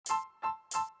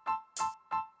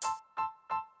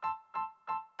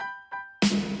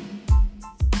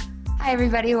Hi,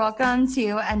 everybody. Welcome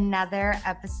to another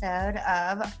episode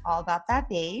of All About That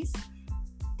Bass.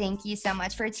 Thank you so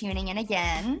much for tuning in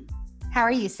again. How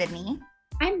are you, Sydney?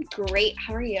 I'm great.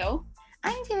 How are you?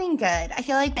 I'm doing good. I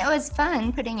feel like it was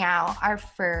fun putting out our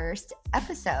first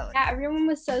episode. Yeah, everyone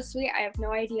was so sweet. I have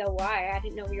no idea why. I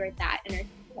didn't know we were that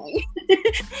entertaining.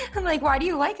 I'm like, why do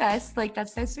you like us? Like,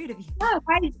 that's so sweet of you. Yeah,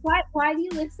 why do you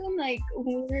listen? Like,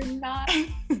 we're not...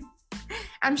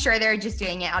 I'm sure they're just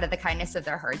doing it out of the kindness of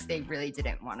their hearts. They really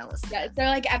didn't want to listen. Yeah, so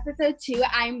like episode 2,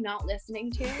 I'm not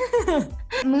listening to.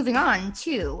 Moving on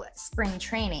to spring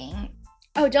training.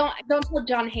 Oh, don't tell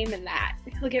John Heyman that.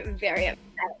 He'll get very upset.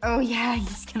 Oh yeah,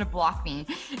 he's gonna block me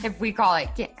if we call it.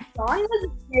 John was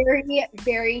very,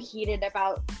 very heated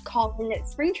about calling it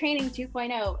spring training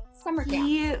 2.0 summer camp.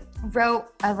 He wrote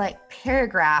a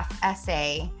paragraph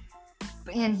essay,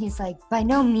 and he's like, by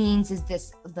no means is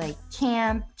this like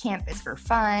camp is for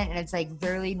fun. And it's like,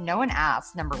 literally no one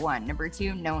asked, number one. Number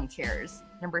two, no one cares.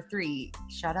 Number three,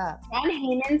 shut up. John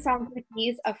Heyman sounds like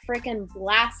he's a freaking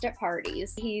blast at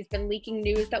parties. He's been leaking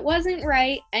news that wasn't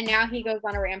right, and now he goes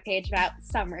on a rampage about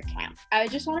summer camp. I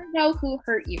just want to know who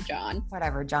hurt you, John.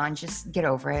 Whatever, John, just get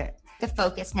over it. The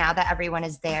focus now that everyone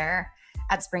is there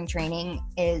at spring training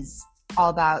is all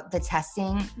about the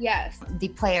testing. Yes. The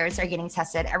players are getting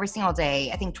tested every single day,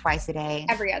 I think twice a day.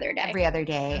 Every other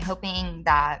day, hoping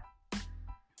that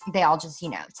they all just,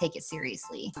 take it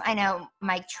seriously. I know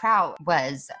Mike Trout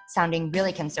was sounding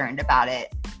really concerned about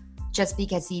it just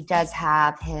because he does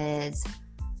have his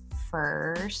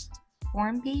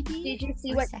first-born baby. Did you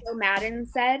see what Joe Madden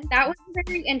said? That was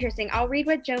very interesting. I'll read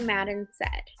what Joe Madden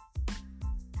said.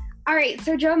 All right,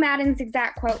 so Joe Madden's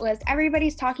exact quote was,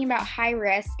 "Everybody's talking about high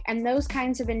risk and those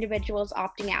kinds of individuals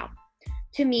opting out.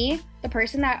 To me, the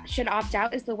person that should opt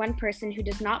out is the one person who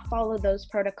does not follow those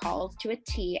protocols to a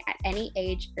T at any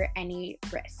age or any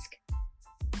risk."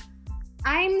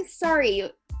 I'm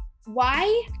sorry.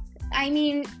 Why? I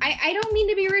mean, I don't mean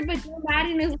to be rude, but Joe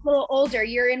Madden is a little older.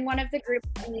 You're in one of the groups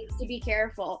that needs to be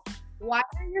careful. Why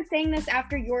are you saying this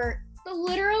after the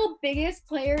literal biggest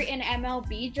player in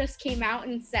MLB just came out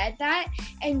and said that,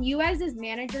 and you as his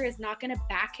manager is not going to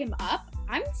back him up?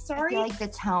 I'm sorry. I feel like the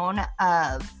tone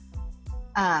of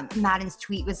Madden's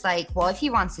tweet was like, well, if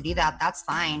he wants to do that, that's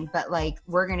fine, but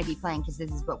we're going to be playing because this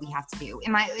is what we have to do.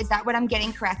 Is that what I'm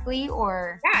getting correctly?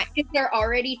 Or yeah, if they're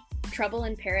already trouble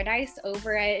in paradise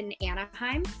over in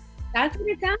Anaheim, that's what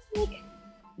it sounds like.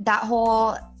 That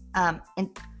whole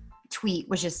tweet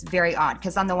was just very odd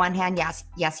because on the one hand, yes,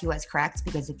 he was correct,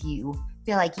 because if you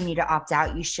feel like you need to opt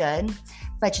out, you should,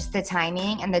 but just the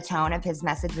timing and the tone of his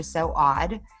message was so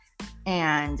odd,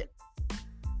 and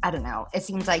I don't know. It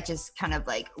seems like just kind of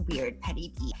weird,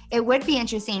 petty beef. It would be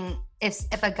interesting if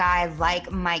a guy like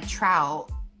Mike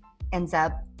Trout ends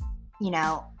up,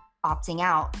 opting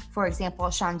out. For example,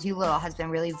 Sean Doolittle has been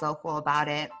really vocal about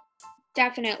it.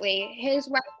 Definitely. His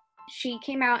wife, she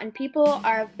came out and people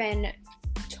have been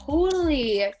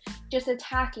totally just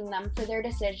attacking them for their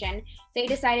decision. They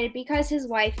decided because his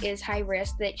wife is high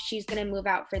risk that she's going to move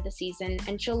out for the season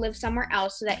and she'll live somewhere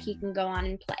else so that he can go on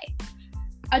and play.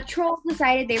 A troll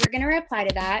decided they were going to reply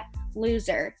to that.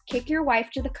 Loser. Kick your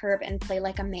wife to the curb and play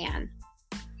like a man.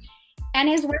 And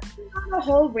his wife went on a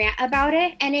whole rant about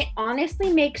it, and it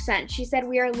honestly makes sense. She said,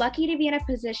 "We are lucky to be in a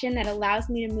position that allows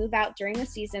me to move out during the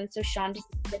season so Sean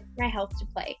doesn't risk my health to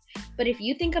play. But if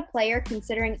you think a player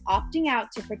considering opting out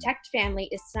to protect family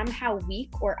is somehow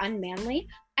weak or unmanly,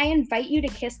 I invite you to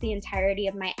kiss the entirety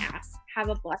of my ass. Have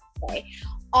a blessed day."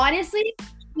 Honestly,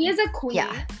 he is a queen.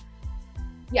 Yeah.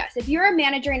 Yes, if you're a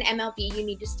manager in MLB, you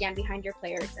need to stand behind your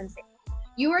players and say,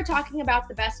 you are talking about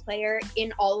the best player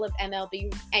in all of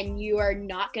MLB and you are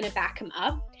not going to back him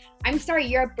up. I'm sorry,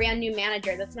 you're a brand new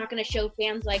manager. That's not going to show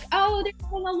fans oh, they're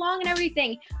going along and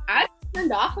everything. I'd be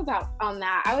turned off on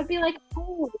that. I would be like,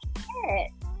 holy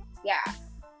shit.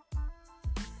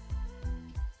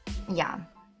 Yeah.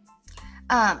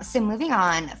 So moving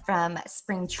on from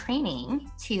spring training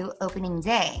to opening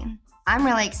day. I'm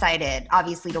really excited,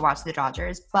 obviously, to watch the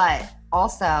Dodgers, but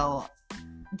also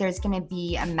there's going to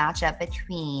be a matchup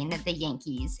between the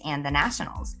Yankees and the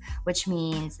Nationals, which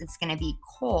means it's going to be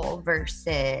Cole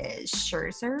versus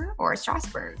Scherzer or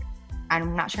Strasburg.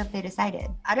 I'm not sure if they decided.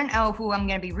 I don't know who I'm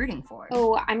going to be rooting for.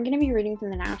 Oh, I'm going to be rooting for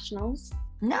the Nationals.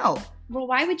 No. Well,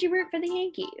 why would you root for the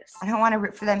Yankees? I don't want to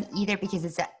root for them either because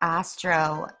it's an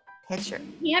Astro pitcher.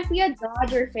 You can't be a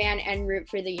Dodger fan and root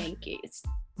for the Yankees.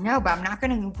 No, but I'm not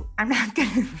gonna.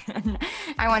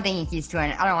 I want the Yankees to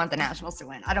win. I don't want the Nationals to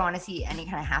win. I don't want to see any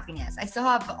kind of happiness. I still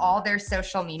have all their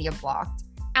social media blocked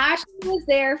Ashley was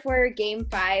there for Game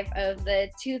 5 of the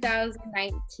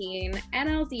 2019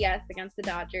 NLDS against the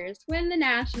Dodgers when the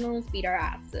Nationals beat our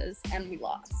asses and we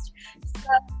lost. So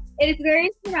it is very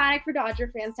traumatic for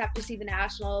Dodger fans to have to see the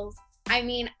Nationals. I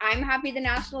mean, I'm happy the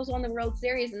Nationals won the World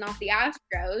Series and not the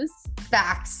Astros.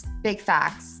 Facts. Big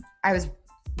facts. I was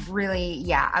really,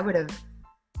 I would have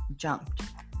jumped.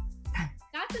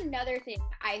 That's another thing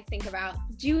I think about.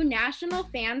 Do National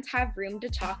fans have room to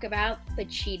talk about the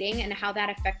cheating and how that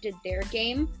affected their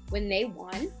game when they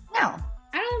won? No.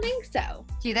 I don't think so.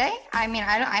 Do they? I mean,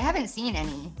 I haven't seen any.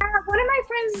 One of my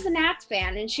friends is a Nats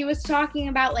fan, and she was talking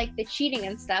about like the cheating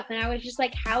and stuff, and I was just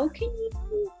like, how can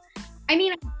you? I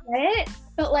mean, I get it,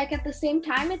 but like at the same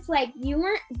time, it's like you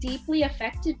weren't deeply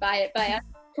affected by it by us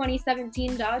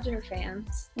 2017 Dodger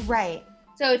fans. Right.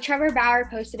 So Trevor Bauer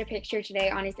posted a picture today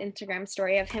on his Instagram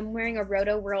story of him wearing a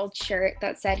Roto World shirt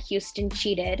that said Houston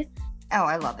cheated. Oh,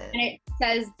 I love it. And it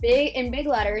says in big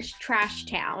letters, Trash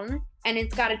Town. And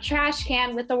it's got a trash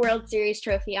can with the World Series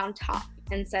trophy on top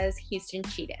and says Houston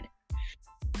cheated.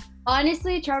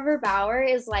 Honestly, Trevor Bauer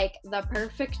is like the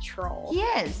perfect troll. He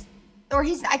is. Or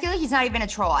I feel like he's not even a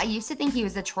troll. I used to think he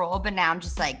was a troll, but now I'm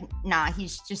just like, nah,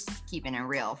 he's just keeping it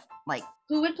real. Like,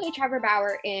 who would play Trevor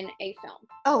Bauer in a film?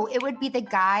 Oh, it would be the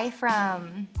guy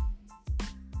from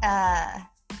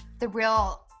The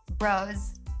Real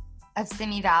Bros of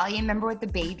Simi Valley. Remember with the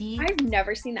baby? I've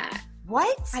never seen that.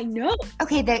 What? I know.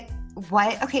 Okay,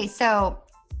 what? Okay, so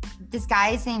this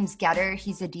guy's name's Getter.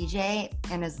 He's a DJ,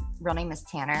 and his real name is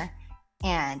Tanner.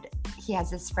 And he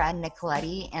has this friend,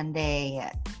 Nicoletti, and they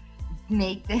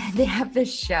have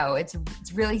this show. It's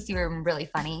really super and really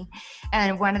funny.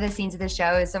 And one of the scenes of the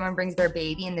show is someone brings their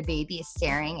baby, and the baby is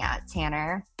staring at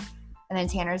Tanner. And then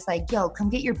Tanner's like, yo, come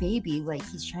get your baby. Like,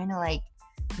 he's trying to, like,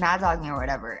 mad dog me or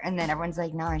whatever. And then everyone's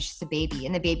like, no, it's just a baby.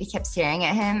 And the baby kept staring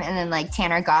at him. And then, like,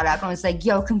 Tanner got up and was like,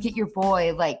 yo, come get your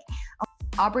boy. Like,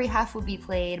 Aubrey Huff would be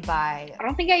played by... I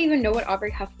don't think I even know what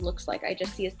Aubrey Huff looks like. I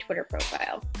just see his Twitter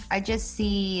profile. I just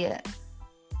see,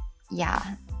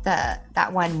 that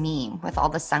one meme with all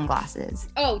the sunglasses.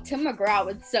 Oh, Tim McGraw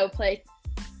would so play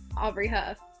Aubrey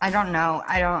Huff. I don't know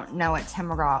what Tim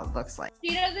McGraw looks like.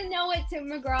 She doesn't know what Tim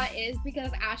McGraw is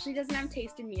because Ashley doesn't have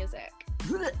taste in music.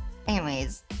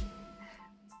 Anyways,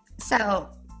 so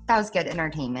that was good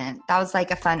entertainment. That was like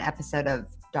a fun episode of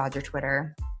Dodger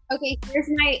Twitter. Okay, here's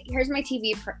my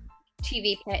TV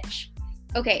pitch.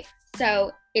 Okay,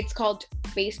 so it's called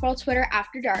Baseball Twitter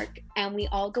After Dark, and we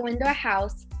all go into a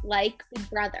house like Big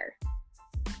Brother.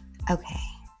 Okay.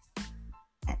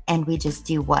 And we just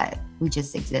do what? We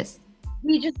just exist.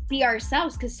 We just be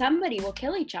ourselves because somebody will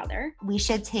kill each other. We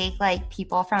should take like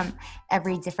people from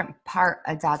every different part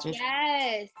of Dodger.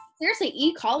 Yes.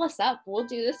 Seriously, call us up. We'll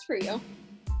do this for you.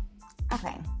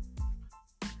 Okay.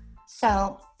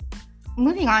 So,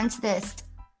 moving on to this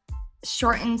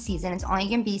shortened season, it's only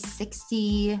going to be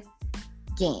 60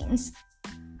 games.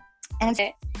 And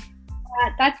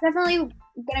that's definitely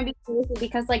going to be crazy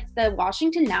because like the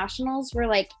Washington Nationals were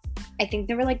like, I think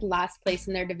they were like last place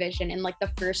in their division in like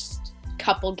the first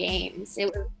couple games. It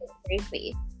was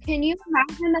crazy. Can you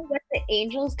imagine what the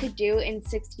Angels could do in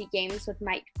 60 games with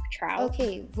Mike Trout?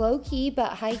 Okay, low key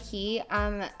but high key.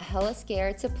 I'm hella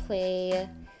scared to play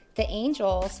the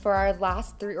Angels for our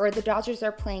last three, or the Dodgers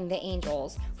are playing the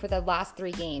Angels for the last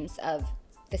 3 games of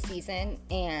the season,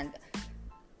 and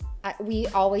we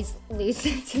always lose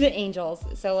to the Angels.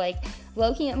 So like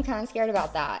low key, I'm kind of scared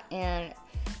about that. And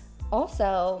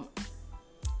also,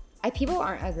 people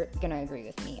aren't gonna agree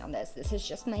with me on this. This is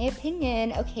just my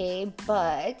opinion, okay?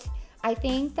 But I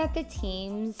think that the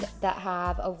teams that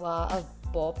have a lot of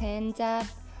bullpen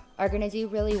depth are gonna do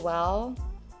really well.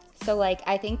 So like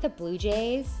I think the Blue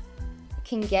Jays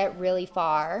can get really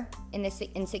far in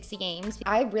 60 games.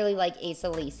 I really like Asa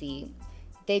Lacy.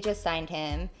 They just signed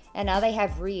him, and now they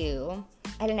have Ryu.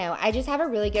 I don't know. I just have a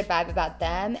really good vibe about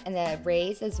them and the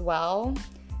Rays as well.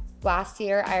 Last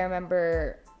year, I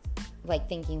remember like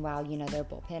thinking, wow, you know, their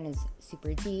bullpen is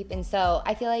super deep. And so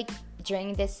I feel like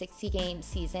during this 60-game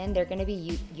season, they're going to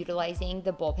be utilizing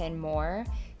the bullpen more.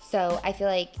 So I feel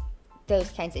like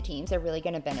those kinds of teams are really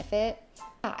going to benefit.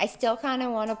 I still kind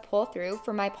of want to pull through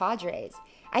for my Padres.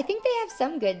 I think they have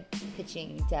some good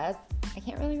pitching depth. I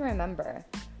can't really remember.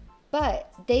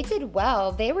 But they did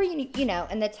well. They were, you know,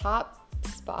 in the top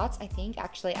spots, I think.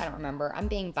 Actually, I don't remember. I'm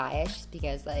being biased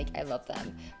because, like, I love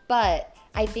them. But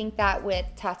I think that with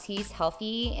Tatis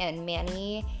healthy and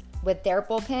Manny with their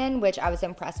bullpen, which I was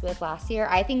impressed with last year,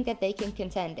 I think that they can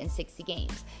contend in 60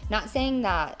 games. Not saying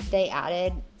that they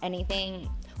added anything.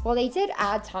 Well, they did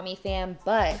add Tommy Pham,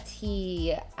 but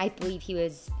I believe he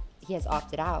has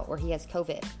opted out, or he has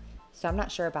COVID. So I'm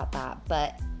not sure about that.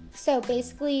 But so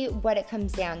basically what it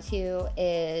comes down to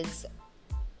is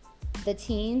the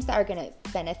teams that are going to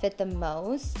benefit the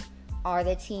most are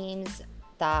the teams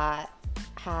that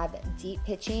have deep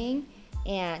pitching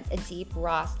and a deep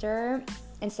roster.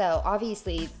 And so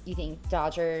obviously you think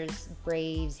Dodgers,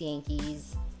 Braves,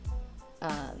 Yankees,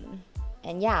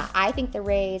 and yeah, I think the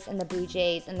Rays and the Blue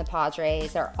Jays and the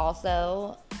Padres are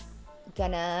also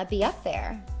gonna be up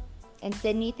there. And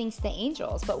Sydney thinks the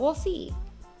Angels, but we'll see.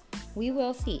 We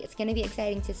will see. It's gonna be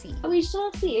exciting to see. We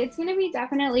shall see. It's gonna be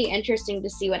definitely interesting to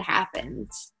see what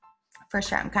happens. For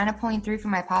sure. I'm kind of pulling through for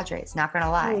my Padres, not gonna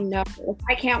lie. Oh no.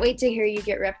 I can't wait to hear you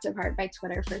get ripped apart by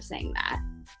Twitter for saying that.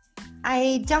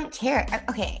 I don't care.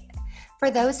 Okay. For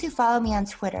those who follow me on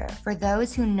Twitter, for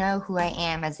those who know who I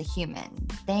am as a human,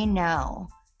 they know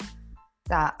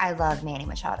that I love Manny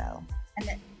Machado.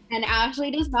 And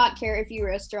Ashley does not care if you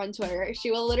roast her on Twitter.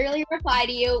 She will literally reply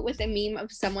to you with a meme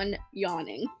of someone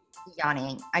yawning.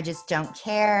 I just don't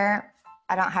care.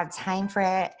 I don't have time for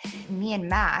it. Me and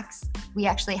Max, we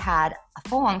actually had a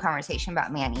full-on conversation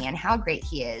about Manny and how great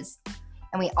he is.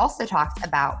 And we also talked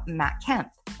about Matt Kemp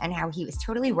and how he was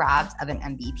totally robbed of an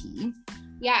MVP.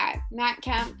 Yeah, Matt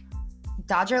Kemp.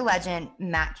 Dodger legend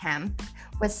Matt Kemp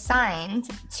was signed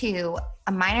to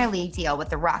a minor league deal with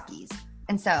the Rockies.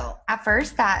 And so at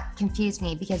first that confused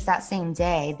me because that same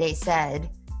day they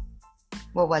said,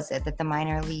 what was it, that the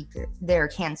minor league, they're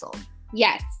canceled.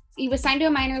 Yes, he was signed to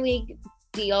a minor league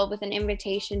deal with an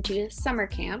invitation to summer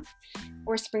camp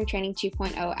or spring training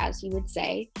 2.0, as you would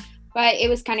say. But it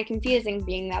was kind of confusing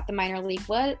being that the minor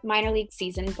league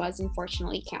season was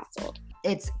unfortunately canceled.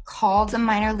 It's called a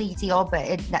minor league deal, but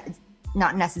it's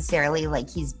not necessarily like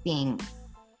he's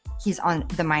on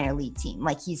the minor league team.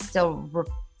 Like he's still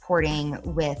reporting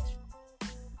with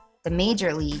the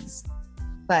major leagues,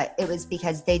 but it was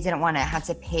because they didn't want to have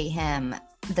to pay him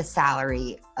the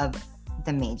salary of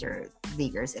the major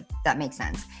leaguers, if that makes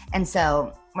sense. And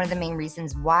so one of the main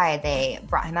reasons why they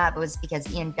brought him up was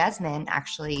because Ian Desmond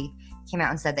actually came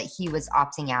out and said that he was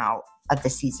opting out of the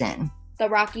season. The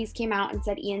Rockies came out and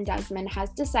said Ian Desmond has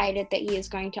decided that he is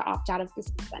going to opt out of the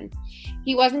season.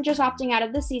 He wasn't just opting out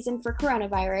of the season for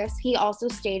coronavirus. He also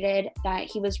stated that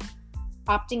he was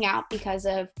opting out because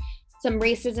of some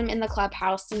racism in the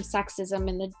clubhouse, some sexism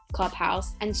in the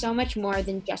clubhouse, and so much more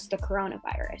than just the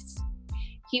coronavirus.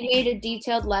 He made a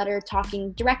detailed letter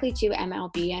talking directly to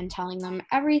MLB and telling them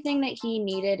everything that he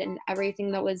needed and everything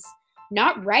that was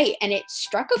not right. And it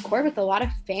struck a chord with a lot of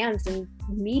fans and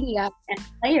media and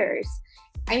players.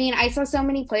 I mean, I saw so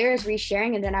many players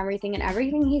resharing it and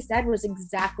everything he said was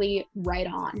exactly right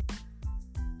on.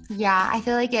 Yeah, I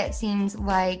feel like it seems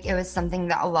like it was something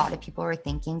that a lot of people were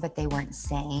thinking, but they weren't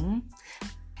saying.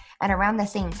 And around the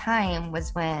same time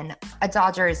was when a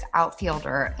Dodgers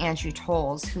outfielder, Andrew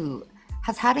Toles, who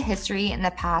has had a history in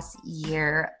the past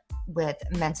year with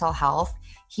mental health,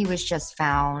 he was just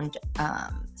found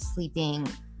sleeping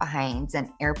behind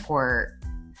an airport,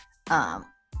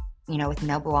 with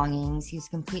no belongings. He's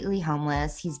completely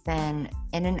homeless. He's been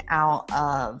in and out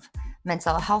of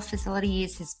mental health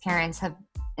facilities. His parents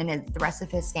and the rest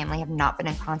of his family have not been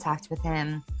in contact with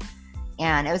him.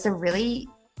 And it was a really,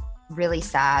 really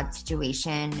sad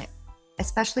situation,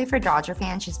 especially for Dodger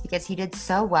fans, just because he did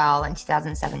so well in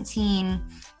 2017.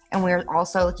 And we're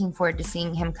also looking forward to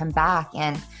seeing him come back.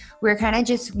 And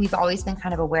we've always been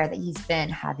kind of aware that he's been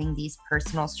having these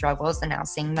personal struggles, and now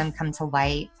seeing them come to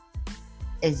light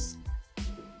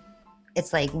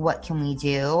it's like, what can we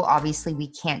do? Obviously we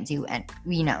can't do,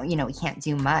 we can't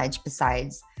do much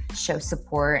besides show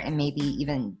support and maybe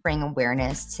even bring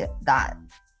awareness to that,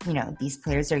 these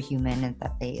players are human and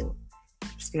that they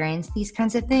experience these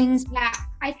kinds of things. Yeah,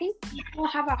 I think people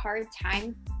have a hard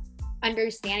time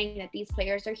understanding that these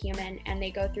players are human and they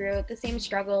go through the same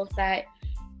struggles that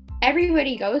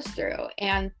everybody goes through,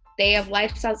 and they have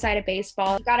lives outside of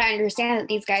baseball. You gotta understand that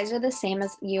these guys are the same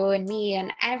as you and me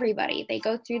and everybody. They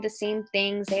go through the same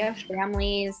things. They have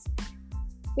families.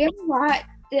 We have a lot.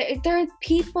 They're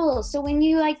people. So when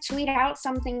you tweet out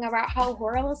something about how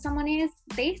horrible someone is,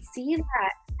 they see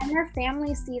that and their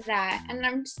families see that. And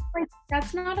I'm just like,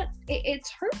 that's not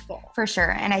it's hurtful. For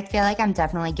sure. And I feel like I'm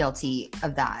definitely guilty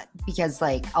of that because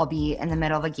I'll be in the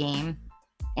middle of a game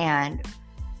and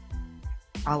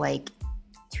I'll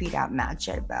tweet out mad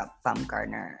shit about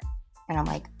Bumgarner. And I'm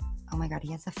like, oh my God,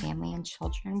 he has a family and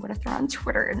children. What if they're on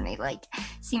Twitter and they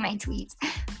see my tweets?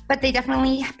 But they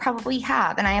definitely probably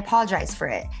have, and I apologize for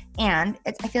it. And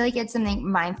I feel like it's something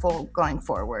mindful going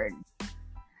forward.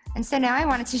 And so now I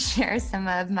wanted to share some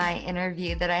of my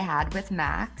interview that I had with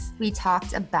Max. We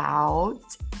talked about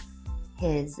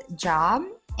his job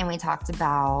and we talked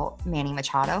about Manny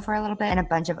Machado for a little bit and a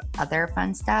bunch of other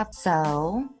fun stuff.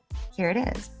 So here it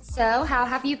is. So how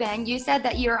have you been? You said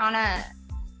that you're on a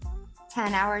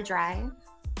 10-hour drive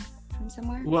from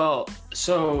somewhere? Well,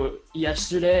 so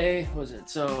yesterday,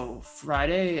 so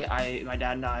Friday, my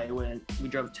dad and I we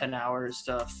drove 10 hours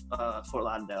to Fort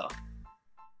Lauderdale,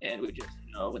 and we just,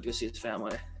 went to go see his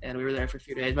family, and we were there for a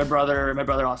few days. My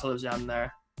brother also lives down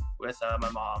there with my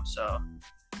mom, so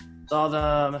saw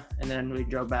them, and then we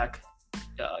drove back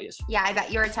yesterday. Yeah, I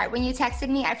bet you were tired. When you texted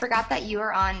me, I forgot that you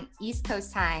were on East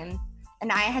Coast time,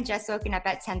 and I had just woken up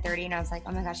at 10:30, and I was like,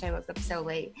 oh my gosh, I woke up so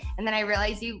late. And then I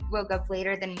realized you woke up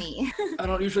later than me. I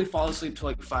don't usually fall asleep till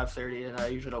like 5:30, and I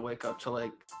usually don't wake up till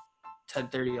like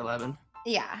 10:30, 11.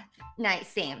 Yeah, nice,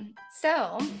 same.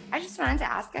 So I just wanted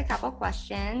to ask a couple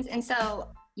questions. And so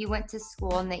you went to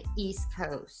school on the East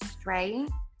Coast, right?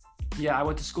 Yeah, I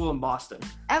went to school in Boston.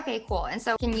 Okay, cool. And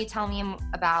so can you tell me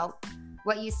about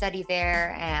what you studied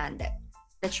there and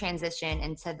the transition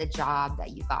into the job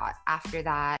that you got after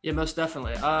that? Yeah, most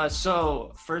definitely.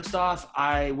 So first off,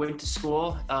 I went to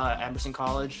school at Emerson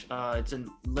College. It's in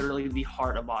literally the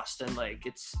heart of Boston. Like,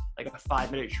 it's like a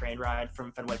 5-minute train ride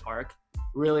from Fenway Park.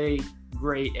 Really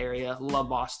great area. Love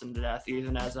Boston to death.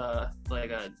 Even as a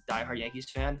diehard Yankees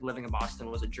fan, living in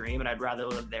Boston was a dream, and I'd rather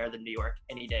live there than New York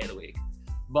any day of the week.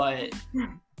 But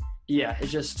yeah,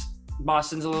 it's just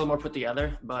Boston's a little more put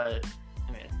together, but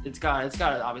I mean, it's got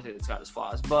its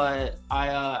flaws. But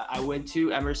I went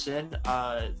to Emerson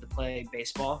to play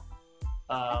baseball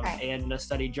and to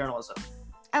study journalism.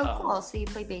 Oh, cool. So you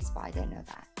play baseball. I didn't know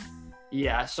that.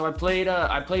 Yeah, so I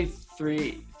played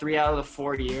three out of the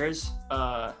 4 years.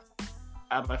 Out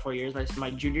of my 4 years,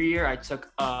 my junior year, I took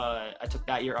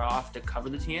that year off to cover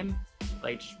the team,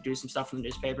 like just do some stuff from the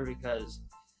newspaper because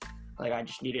like I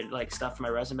just needed like stuff for my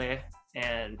resume,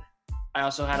 and I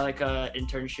also had like a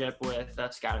internship with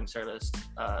a scouting service,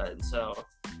 and so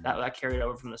that carried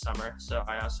over from the summer. So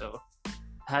I also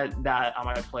had that on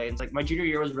my plate. It's like my junior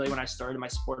year was really when I started my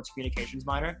sports communications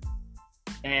minor.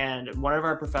 And one of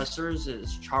our professors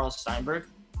is Charles Steinberg.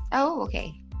 Oh,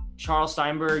 okay. Charles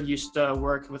Steinberg used to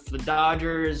work with the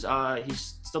Dodgers. He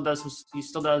still does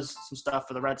some stuff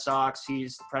for the Red Sox.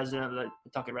 He's the president of the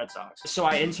Kentucky Red Sox. So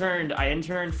I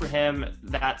interned for him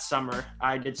that summer.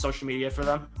 I did social media for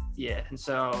them. Yeah, and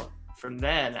so from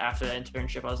then, after the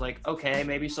internship, I was like, okay,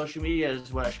 maybe social media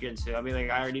is what I should get into. I mean, like,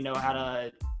 I already know how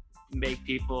to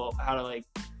like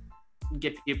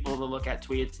get people to look at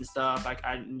tweets and stuff. Like,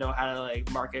 I know how to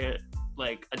like market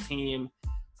like a team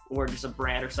or just a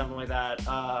brand or something like that.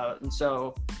 And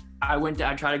so I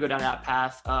tried to go down that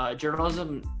path.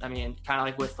 Journalism, I mean, kind of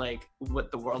like with like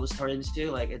what the world has turned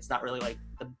into, like it's not really like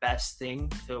the best thing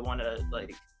to want to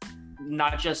like,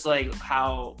 not just like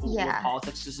how what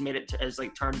politics has made it as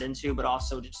like turned into, but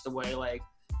also just the way like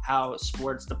how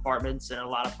sports departments in a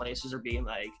lot of places are being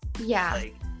like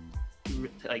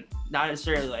not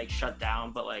necessarily like shut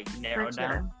down, but like narrowed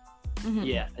down. Mm-hmm.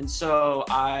 Yeah, and so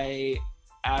right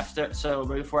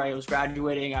before I was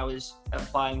graduating, I was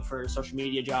applying for social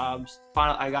media jobs.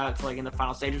 I got to like in the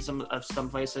final stages of some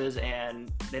places,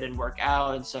 and they didn't work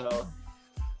out, and so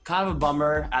kind of a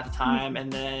bummer at the time.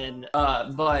 And then,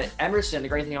 but Emerson, the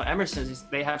great thing about Emerson is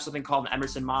they have something called an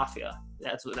Emerson Mafia.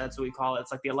 That's what we call it.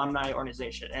 It's like the alumni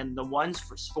organization, and the ones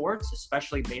for sports,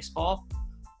 especially baseball,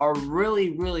 are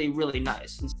really, really, really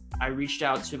nice. And I reached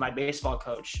out to my baseball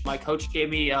coach. My coach gave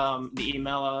me the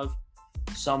email of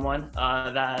someone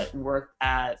that worked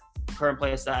at the current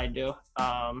place that I do.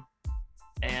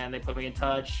 And they put me in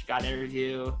touch, got an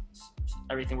interview,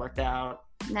 everything worked out.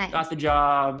 Nice. Got the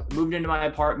job, moved into my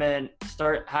apartment,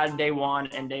 had day one,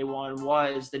 and day one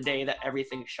was the day that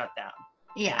everything shut down.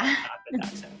 Yeah. In that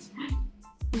sense.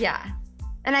 Yeah.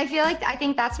 And I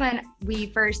think that's when we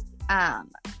first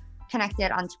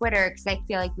connected on Twitter, because I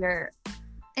feel like we're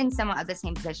in somewhat of the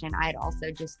same position. I had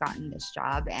also just gotten this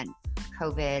job, and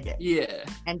COVID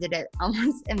ended it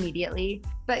almost immediately.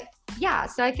 But yeah,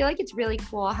 so I feel like it's really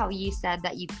cool how you said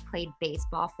that you played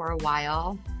baseball for a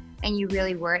while and you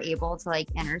really were able to like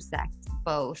intersect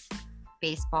both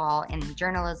baseball and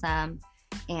journalism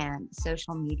and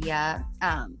social media.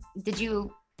 Did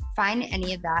you find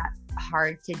any of that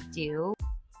hard to do?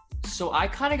 So I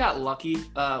kind of got lucky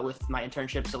with my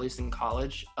internships, at least in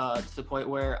college, to the point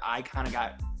where I kind of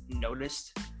got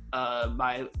noticed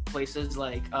by places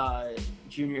like the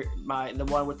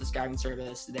one with the scouting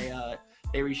service.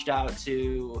 They reached out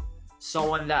to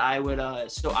someone that I would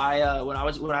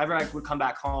whenever I would come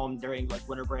back home during like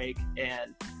winter break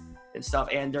and stuff,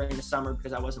 and during the summer,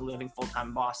 because I wasn't living full time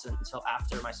in Boston until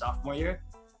after my sophomore year.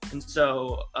 And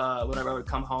so whenever I would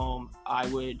come home, I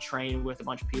would train with a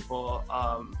bunch of people,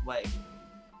 like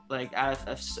like at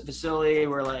a facility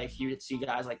where like you would see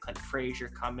guys like Clint Frazier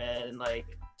come in, like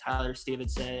Tyler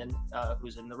Stevenson,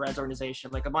 who's in the Reds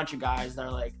organization, like a bunch of guys that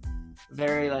are like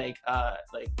very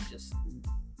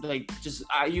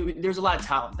there's a lot of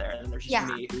talent there, and there's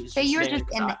just me who's so you're there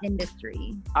just in the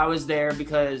industry. I was there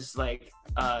because like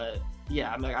I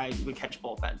would catch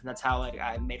bullpens, and that's how like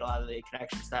I made a lot of the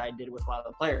connections that I did with a lot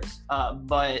of the players.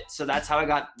 But so that's how I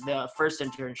got the first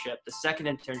internship. The second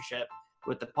internship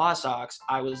with the Paw Sox,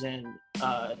 I was in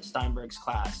Steinberg's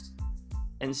class,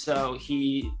 and so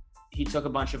he took a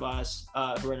bunch of us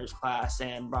who were in his class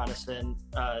and brought us into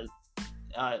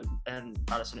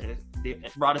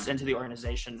the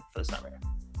organization for the summer.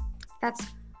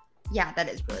 That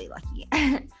is really lucky.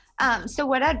 So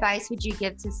what advice would you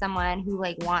give to someone who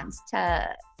like wants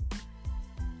to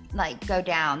like go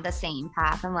down the same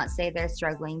path, and let's say they're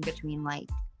struggling between like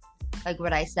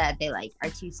what I said, they like are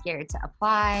too scared to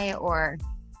apply, or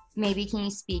maybe can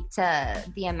you speak to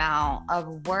the amount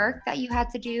of work that you had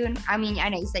to do? And I mean, I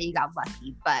know you said you got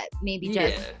lucky, but maybe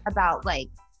just about like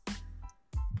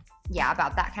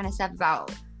about that kind of stuff,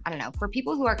 about, I don't know, for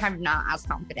people who are kind of not as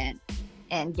confident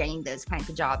in getting those kinds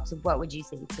of jobs, what would you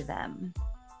say to them?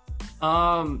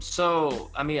 So,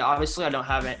 I mean, obviously I don't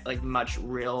have like much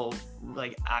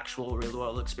actual real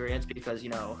world experience because, you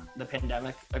know, the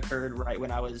pandemic occurred right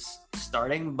when I was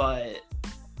starting, but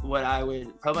probably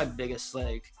my biggest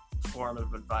like form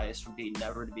of advice would be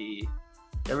never be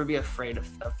afraid of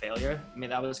failure. I mean,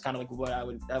 that was kind of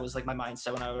like that was like my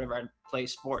mindset whenever I play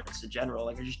sports in general.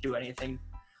 Like I just do anything.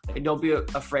 Like don't be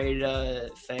afraid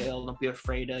to fail. Don't be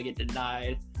afraid to get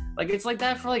denied. Like it's like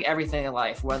that for like everything in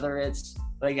life, whether it's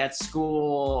like at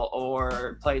school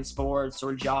or playing sports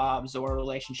or jobs or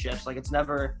relationships. Like it's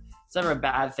never a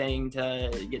bad thing to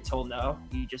get told no.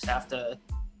 You just have to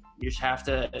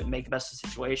make the best of the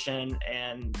situation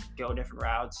and go different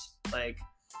routes. Like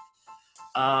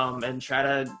and try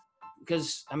to,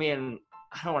 because I mean,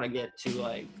 I don't want to get too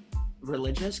like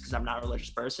religious because I'm not a religious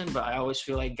person, but I always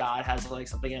feel like God has like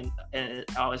something and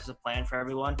it always has a plan for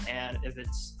everyone. And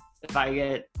if I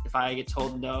get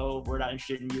told no, we're not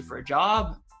interested in you for a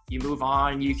job, you move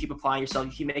on, you keep applying yourself,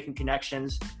 you keep making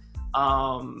connections.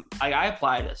 I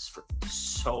applied for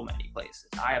so many places.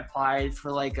 I applied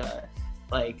for like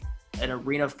an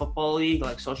arena football league,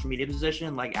 like social media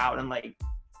position, like out in like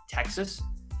Texas.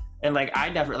 And like I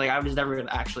was never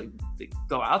gonna actually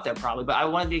go out there probably, but I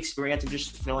wanted the experience of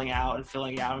just filling out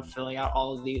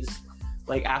all of these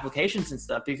like applications and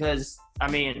stuff, because I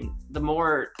mean, the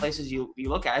more places you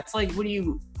look at, it's like,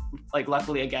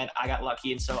 luckily again, I got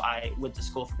lucky, and so I went to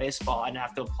school for baseball. I didn't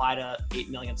have to apply to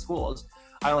 8 million schools.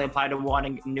 I only applied to one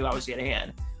and knew I was getting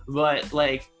in. But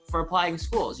like for applying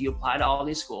schools, you apply to all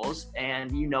these schools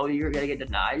and you know you're gonna get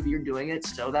denied, but you're doing it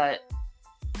so that,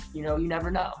 you know, you never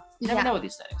know. You never know with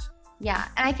these things. Yeah,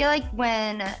 and I feel like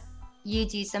when you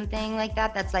do something like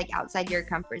that, that's like outside your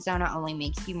comfort zone, it only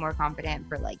makes you more confident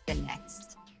for like the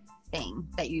next thing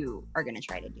that you are going to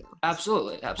try to do.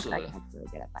 Absolutely. That's really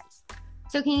good advice.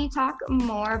 So can you talk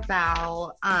more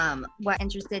about what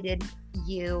interested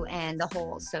you in the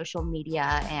whole social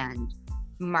media and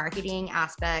marketing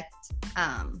aspect?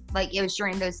 Like it was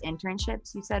during those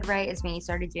internships you said, right? Is when you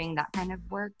started doing that kind of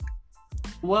work?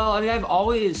 Well, I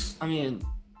mean,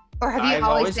 or have you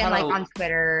always been like on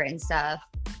Twitter and stuff?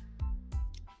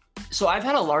 So I've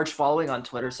had a large following on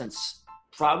Twitter since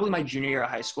probably my junior year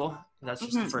of high school. That's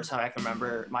just the first time I can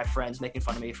remember my friends making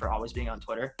fun of me for always being on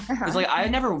Twitter. Because like I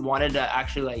never wanted to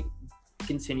actually like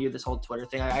continue this whole Twitter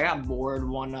thing. I got bored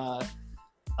one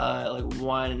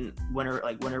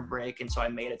winter break, and so I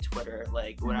made a Twitter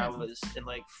like when I was in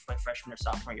like my freshman or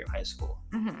sophomore year of high school.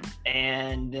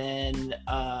 And then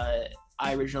I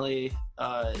originally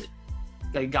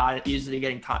used to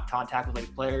getting contact with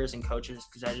like players and coaches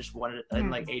because I just wanted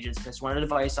and like agents, just wanted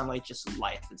advice on like just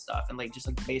life and stuff, and like just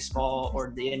like baseball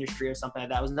or the industry or something like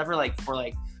that. It was never like for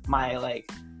like my like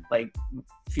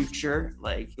future.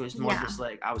 Like it was more just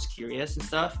like I was curious and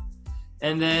stuff.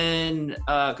 And then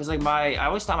because like I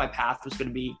always thought my path was going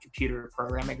to be computer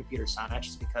programming, computer science,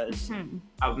 just because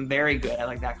I'm very good at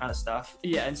like that kind of stuff.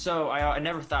 Yeah, and so I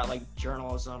never thought like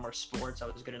journalism or sports I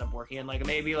was going to end up working in. Like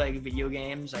maybe like video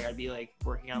games, like I'd be like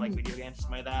working on like video games,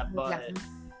 something like that. But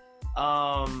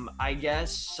I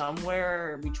guess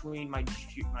somewhere between my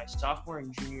sophomore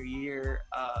and junior year,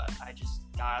 I just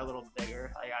got a little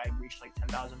bigger. Like I reached like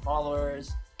 10,000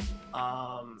 followers.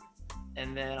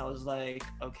 And then I was like,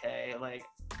 okay, like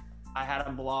I had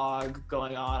a blog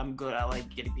going on. I'm good at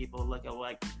like getting people to look at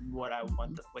like what I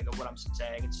want, like what I'm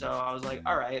saying. And so I was like,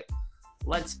 all right,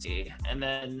 let's see. And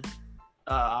then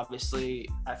Obviously,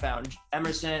 I found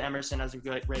Emerson. Emerson has a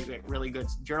really good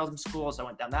journalism school, so I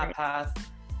went down that path.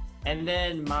 And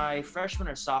then my freshman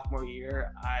or sophomore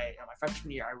year,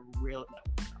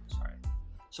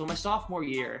 So my sophomore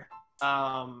year,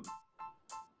 I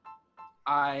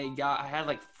had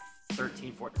like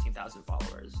 14,000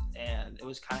 followers, and it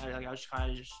was kind of like I was kind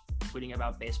of just tweeting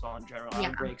about baseball in general. I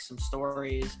would break some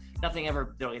stories, nothing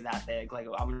ever really that big. Like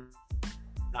I'm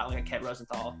not like a Kent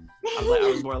Rosenthal. I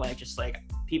was more like just like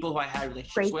people who I had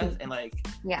relationships with, and like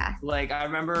I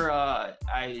remember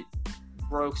I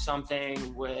broke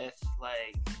something with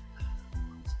like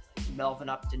Melvin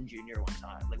Upton Jr. one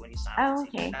time, like when he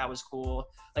signed that was cool.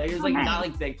 Like it was like not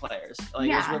like big players, like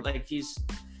it was with, like he's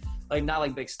like not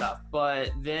like big stuff.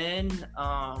 But then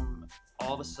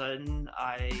all of a sudden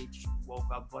I just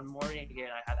woke up one morning again,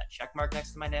 I had that check mark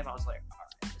next to my name. I was like, all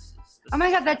right, this oh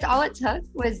my god, that's all it took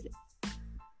was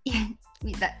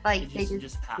that, like it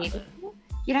just happened.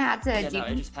 You don't have to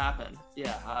it just happened.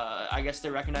 I guess they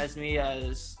recognized me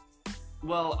as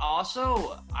well.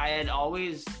 Also, I had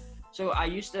always I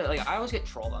used to I always get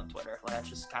trolled on Twitter. Like that's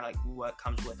just kind of like what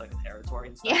comes with like the territory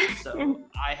and stuff. Yeah. So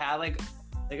I had like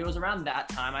it was around that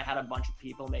time I had a bunch of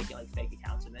people making like fake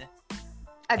accounts of me.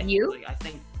 Of you? I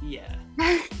think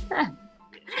I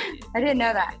didn't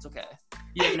know that. It's okay.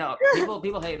 Yeah, no,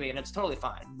 people hate me and it's totally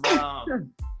fine. But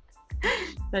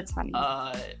that's funny.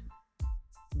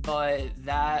 But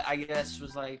that I guess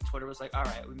was like Twitter was like, all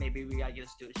right, maybe we gotta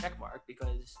just do a check mark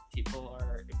because people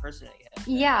are impersonating it.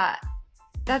 Yeah,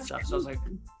 that's stuff. So I was like,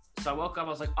 I woke up, I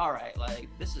was like, all right, like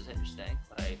this is interesting.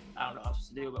 Like I don't know what I'm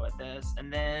supposed to do about this.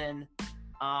 And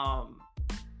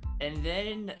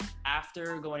then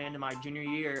after going into my junior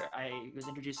year, I was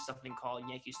introduced to something called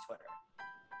Yankess Twitter.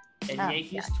 And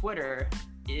Yankess Twitter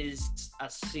is a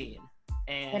scene.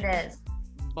 And it is.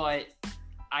 But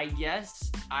I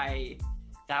guess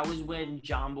that was when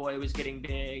John Boy was getting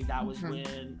big. That was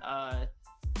when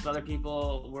some other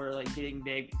people were like getting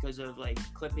big because of like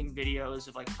clipping videos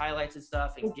of like highlights and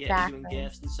stuff and doing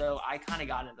GIFs. And so I kind of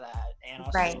got into that, and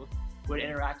also would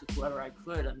interact with whoever I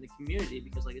could in the community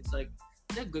because like it's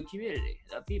a good community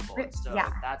of people. And so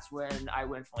that's when I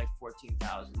went from like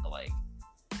 14,000 to like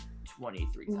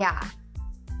 23,000.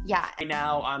 Yeah. Right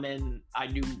now I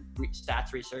do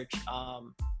stats research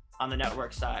on the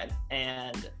network side,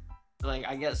 and like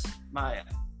I guess my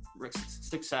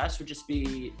success would just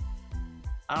be,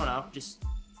 I don't know, just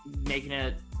making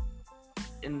it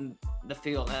in the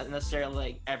field, not necessarily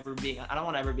like I don't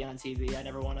want to ever be on TV. I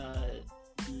never want to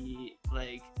be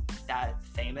like that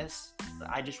famous.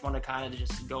 I just want to kind of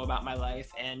just go about my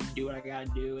life and do what I gotta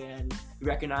do and be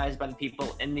recognized by the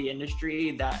people in the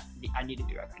industry that I need to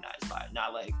be recognized by.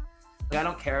 Not like I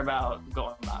don't care about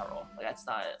going viral. Like that's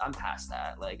not, I'm past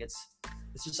that. Like it's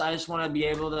just, I just want to be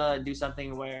able to do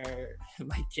something where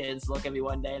my kids look at me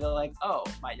one day, they're like, oh,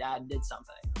 my dad did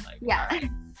something. I'm like, right.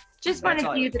 Just want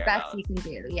to do the best you can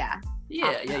do. Yeah.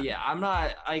 I'm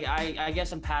not, I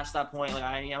guess I'm past that point. Like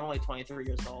I'm only 23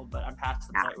 years old, but I'm past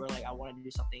the point where like I want to do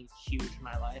something huge in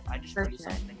my life. I just want to do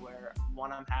something where,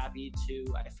 one, I'm happy, two,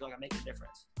 I feel like I'm making a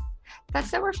difference. That's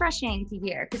so refreshing to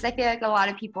hear, because I feel like a lot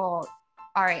of people,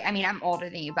 all right, I mean, I'm older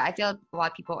than you, but I feel like a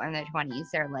lot of people in their 20s,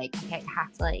 they're like, okay, I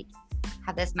have to like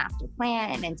have this master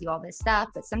plan and do all this stuff.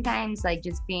 But sometimes like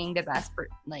just being the best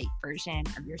version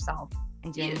of yourself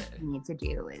and doing what you need to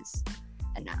do is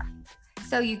enough.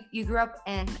 So you didn't grow up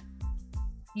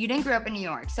in New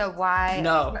York. So why?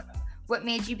 No. What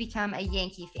made you become a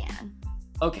Yankee fan?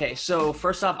 Okay, so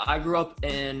first off, I grew up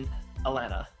in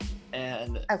Atlanta,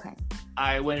 and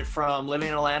I went from living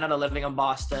in Atlanta to living in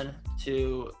Boston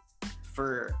to,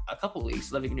 for a couple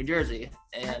weeks, living in New Jersey,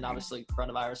 and obviously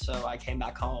coronavirus. So I came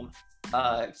back home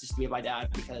just to be with my dad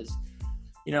because,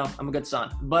 you know, I'm a good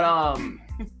son. But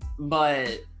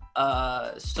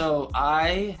so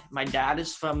my dad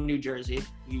is from New Jersey.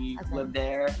 He lived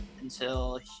there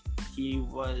until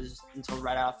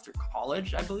right after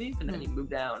college, I believe, and then he moved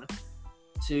down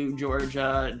to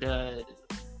Georgia to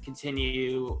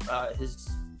continue his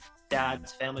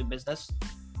dad's family business.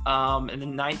 And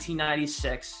in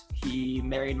 1996, he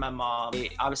married my mom.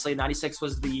 Obviously, 96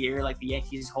 was the year like the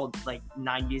Yankees' whole like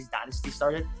 90s dynasty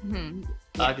started.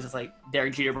 Because it's like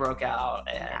Derek Jeter broke out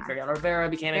and Mariano Rivera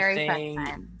became a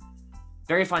thing.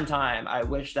 Very fun time. I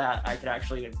wish that I could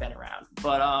actually have been around.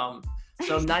 But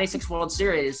so 96 World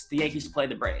Series, the Yankees played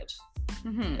the Braves.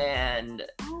 And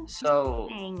so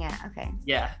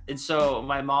and so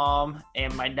my mom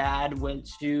and my dad went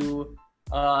to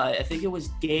I think it was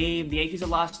the Yankees had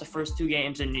lost the first two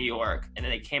games in New York, and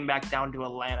then they came back down to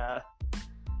Atlanta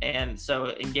And so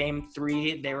in game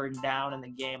 3, they were down in the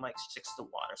game like 6-1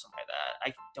 or something like that.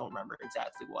 I don't remember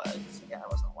exactly what. Again, I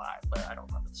wasn't alive, but I don't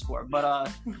remember the score.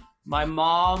 But my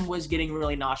mom was getting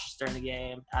really nauseous during the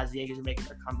game as the Yankees were making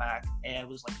their comeback, and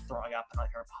was like throwing up in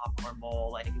like her popcorn bowl.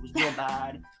 Like it was real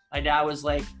bad. My dad was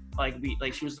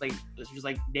she was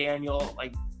like Daniel,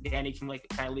 like Danny, can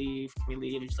kind of leave? Can we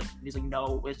leave? And he's like,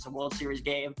 no, it's a World Series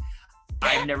game.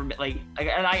 I've never been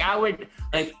I would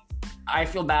like. I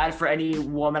feel bad for any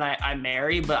woman I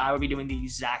marry, but I would be doing the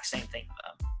exact same thing to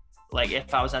them. Like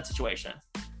if I was in that situation.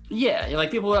 Yeah,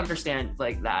 like people would understand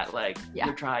like that. Like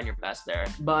you're trying your best there.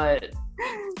 But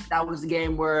that was the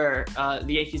game where the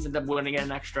Yankees ended up winning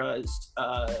in extras.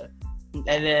 And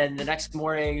then the next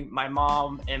morning, my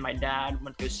mom and my dad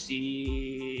went to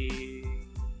see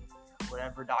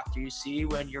whatever doctor you see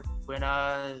when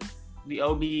the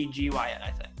OBGYN,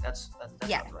 I think. That's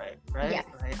sounds right? Yeah.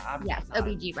 Right? Yes,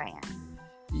 OBGYN.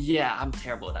 Yeah, I'm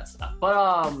terrible at that stuff.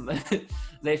 But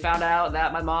they found out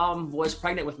that my mom was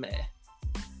pregnant with me.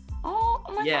 Oh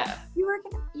my God.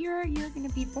 You're gonna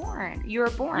be born. You were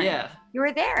born. Yeah. You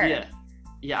were there.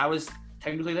 Yeah, I was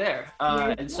technically there.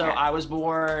 And so I was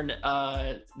born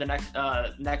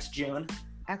the next June.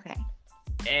 Okay.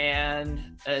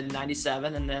 And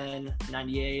 97, and then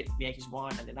 98, the Yankees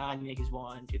won. 99, the Yankees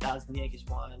won. 2000, the Yankees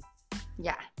won.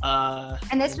 Yeah.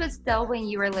 And this was still when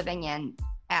you were living in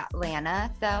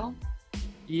Atlanta, though?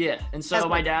 Yeah. And so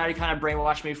my dad kind of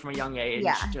brainwashed me from a young age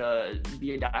to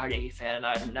be a diehard Yankee fan, and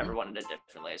I never wanted it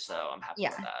differently, so I'm happy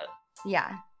with that.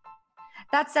 Yeah.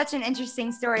 That's such an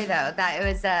interesting story, though, that it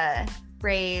was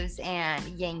Braves and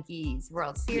Yankees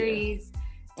World Series.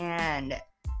 And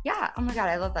yeah, oh my God,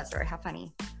 I love that story. How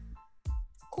funny.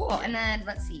 Cool. And then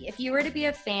let's see. If you were to be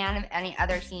a fan of any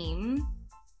other team,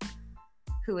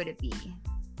 who would it be?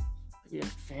 Yeah,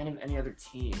 fan of any other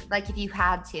team. Like if you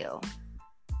had to.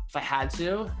 If I had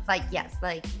to? Like, yes,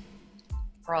 like,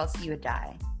 or else you would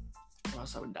die. Or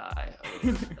else I would die.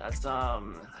 That's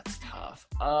tough.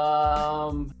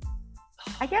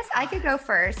 I guess I could go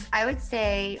first. I would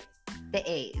say the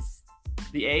A's.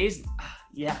 The A's?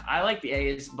 Yeah, I like the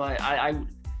A's, but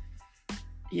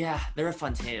they're a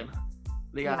fun team.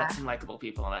 They got some likable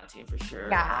people on that team for sure.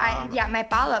 Yeah, my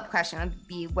follow-up question would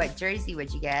be, what jersey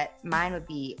would you get? Mine would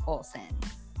be Olsen,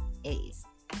 A's.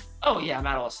 Oh yeah,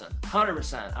 Matt Olson,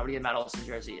 100%. I would get Matt Olson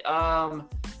jersey.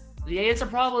 The A's are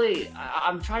probably.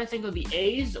 I'm trying to think of the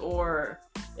A's, or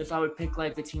if I would pick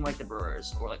like a team like the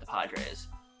Brewers or like the Padres.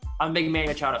 I'm a big Manny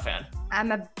Machado fan.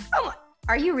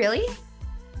 Are you really?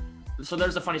 So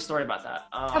there's a funny story about that.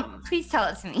 Please tell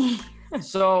it to me.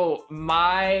 So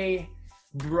my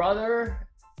brother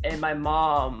and my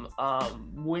mom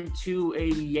went to a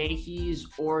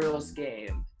Yankees-Orioles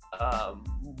game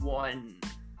one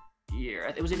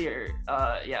year. It was either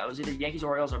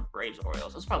Yankees-Orioles or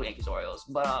Braves-Orioles. It was probably Yankees-Orioles.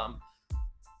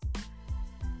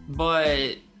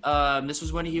 But this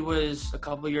was when he was a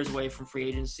couple of years away from free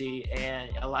agency, and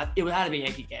it had to be a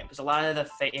Yankee game because a lot of the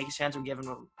Yankees fans were giving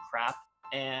him crap.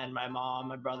 And my mom,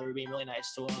 my brother were being really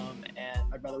nice to him, and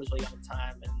my brother was really young at the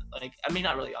time, and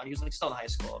not really young, he was like still in high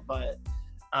school, but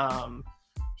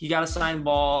he got a signed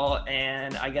ball,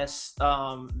 and I guess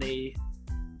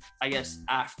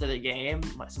after the game,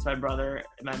 since my brother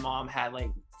and my mom had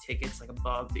like tickets like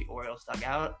above the Orioles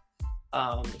dugout,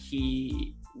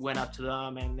 he went up to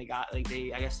them, and they got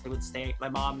they would stay. My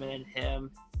mom and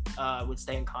him would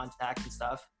stay in contact and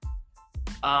stuff.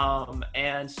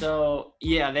 And so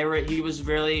he was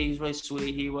really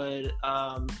sweet. He would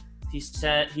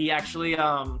he actually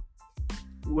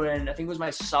when I think it was my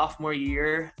sophomore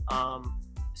year,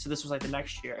 so this was like the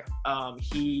next year,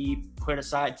 he put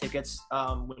aside tickets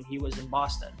when he was in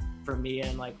Boston for me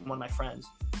and like one of my friends,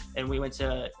 and we went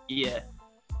to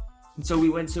and so we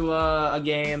went to a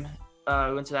game.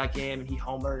 We went to that game, and he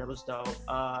homered. It was dope.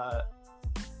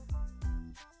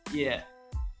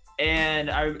 And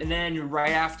then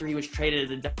right after he was traded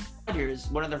to the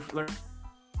Dodgers, one of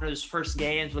his first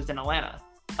games was in Atlanta.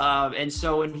 And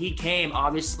so when he came,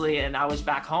 obviously, and I was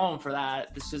back home for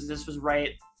that. This was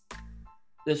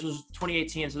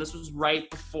 2018, so this was right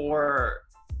before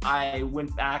I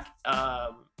went back.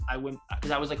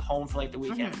 Because I was like home for like the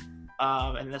weekend.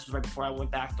 And this was right before I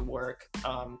went back to work.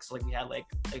 Because like we had like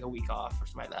a week off or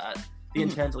something like that. The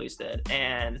interns at least did,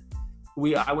 and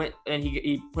I went, and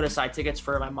he put aside tickets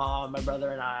for my mom, my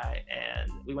brother, and I, and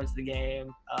we went to the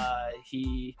game.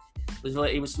 We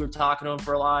were talking to him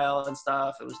for a while and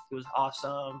stuff. It was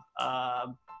awesome.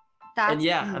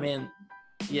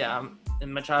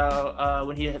 And Machado,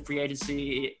 when he hit free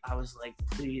agency, I was like,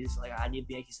 please, like, I need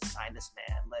the Yankees to sign this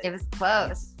man. Like, It was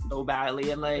close. so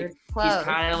badly, and like Close.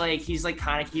 he's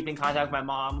kind of keeping contact with my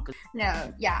mom.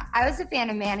 No, yeah, I was a fan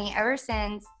of Manny ever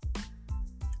since.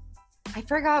 I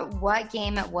forgot what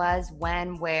game it was,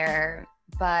 when, where,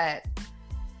 but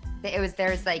there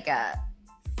was like a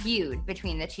feud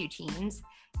between the two teams,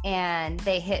 and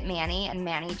they hit Manny, and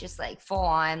Manny just like full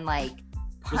on like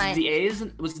punched. Was it the A's?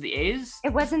 Was it the A's?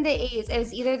 It wasn't the A's. It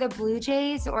was either the Blue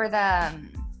Jays or the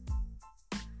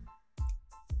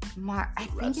I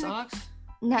think Red Sox?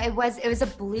 No, it was a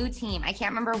blue team. I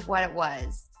can't remember what it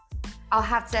was. I'll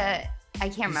have to. I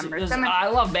can't remember. I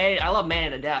love Manny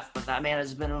to death, but that man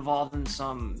has been involved in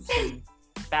some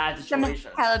bad situations.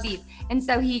 Hella beef. And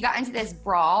so he got into this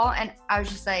brawl, and I was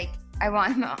just like, I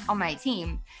want him on my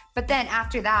team. But then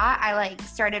after that, I like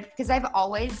started, because I've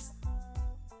always,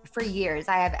 for years,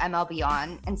 I have MLB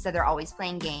on, and so they're always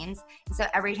playing games. And so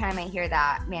every time I hear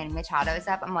that Manny Machado is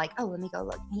up, I'm like, oh, let me go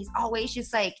look. And he's always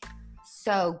just like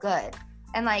so good.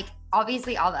 And like,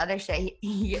 obviously all the other shit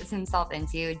he gets himself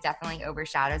into definitely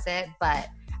overshadows it, but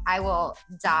I will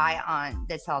die on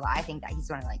this hill that I think that he's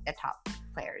one of like the top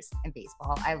players in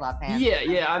baseball. I love him.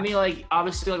 Yeah. I mean, like,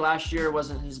 obviously like, last year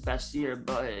wasn't his best year,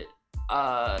 but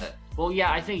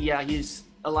I think he's,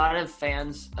 a lot of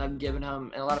fans have given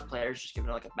him, and a lot of players just giving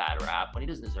him like a bad rap when he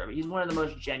doesn't deserve it. He's one of the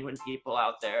most genuine people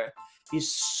out there.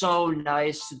 He's so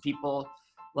nice to people.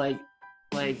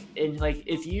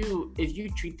 If you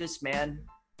treat this man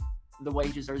the way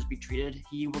he deserves to be treated,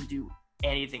 he will do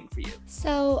anything for you.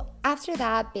 So after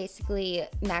that, basically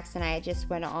Max and I just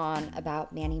went on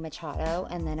about Manny Machado,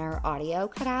 and then our audio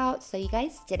cut out, so you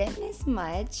guys didn't miss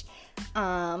much.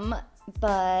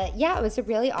 But yeah, it was a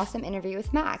really awesome interview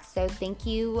with Max. So thank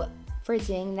you for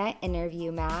doing that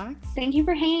interview, Max. Thank you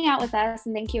for hanging out with us,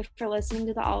 and thank you for listening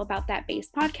to the All About That Base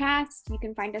podcast. You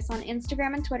can find us on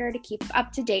Instagram and Twitter to keep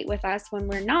up to date with us when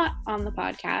we're not on the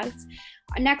podcast.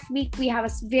 Next week, we have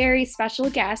a very special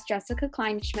guest, Jessica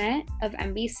Kleinschmidt of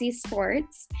NBC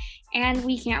Sports, and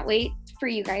we can't wait for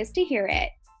you guys to hear it.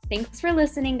 Thanks for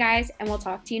listening, guys, and we'll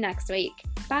talk to you next week.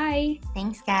 Bye.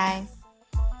 Thanks, guys.